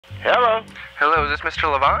Hello. Hello, is this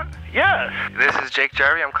Mr. Levant? Yes. This is Jake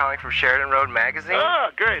Jarvie. I'm calling from Sheridan Road Magazine. Oh,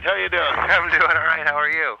 great. How you doing? I'm doing all right. How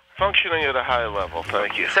are you? Functioning at a high level,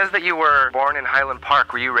 thank you. It says that you were born in Highland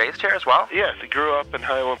Park. Were you raised here as well? Yes, I grew up in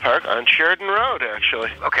Highland Park on Sheridan Road,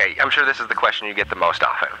 actually. Okay, I'm sure this is the question you get the most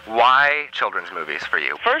often. Why children's movies for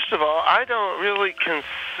you? First of all, I don't really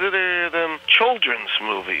consider them children's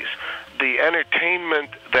movies. The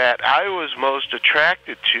entertainment that I was most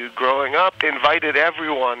attracted to growing up invited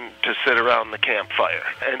everyone to sit around the campfire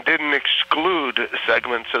and didn't exclude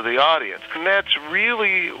segments of the audience. And that's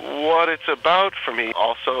really what it's about for me.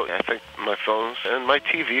 Also, I think my phones and my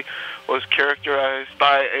TV was characterized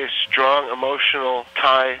by a strong emotional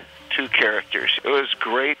tie to characters. It was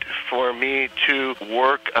great for me to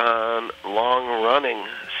work on long-running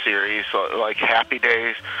series like Happy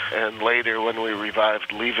Days, and later when we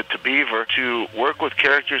revived Leave It to Beaver, to work with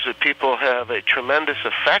characters that people have a tremendous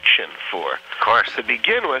affection for. Of course. To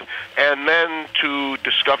begin with, and then to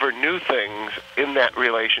discover new things in that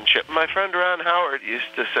relationship. My friend Ron Howard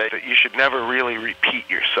used to say that you should never really repeat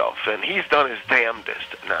yourself, and he's done his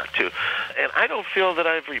damnedest not to. And I don't feel that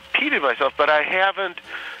I've repeated myself, but I haven't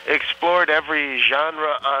explored every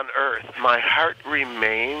genre on earth. My heart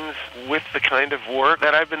remains with the kind of work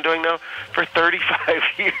that I've been doing now for 35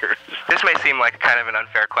 years. This may seem like kind of an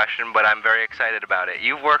unfair question, but I'm very excited about it.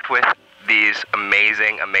 You've worked with these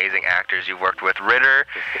amazing, amazing actors. You've worked with Ritter,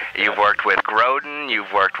 you've worked with Grodin,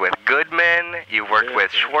 you've worked with Goodman, you've worked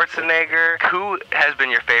with Schwarzenegger. Who has been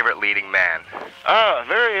your favorite leading man? Ah,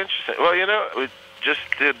 very interesting. Well, you know, we just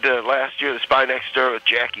did last year The Spy Next Door with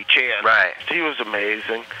Jackie Chan. Right. He was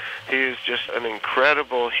amazing. He is just an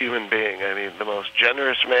incredible human being. I mean, the most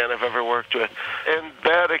generous man I've ever worked with. And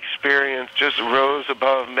that experience just rose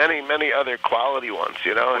above many, many other quality ones,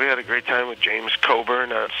 you know. We had a great time with James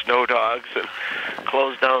Coburn on Snow Dogs and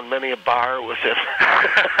closed down many a bar with him.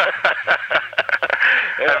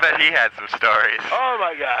 I bet he had some stories. Oh,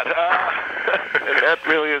 my God. And that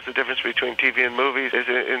really is the difference between TV and movies. Is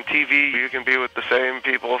in TV, you can be with the same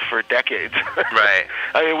people for decades. Right.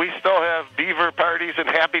 I mean, we still have beaver parties and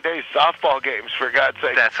Happy Days softball games, for God's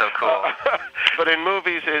sake. That's so cool. But in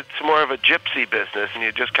movies, it's more of a gypsy business, and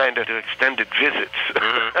you just kind of do extended visits.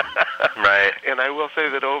 Mm-hmm. Right. And I will say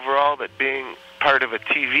that overall, that being part of a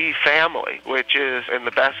TV family, which is, in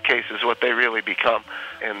the best cases, what they really become,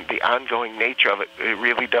 and the ongoing nature of it, it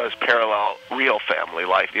really does parallel real family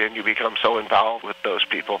life, and you become so involved with those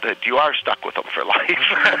people that you are stuck with them for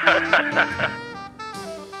life.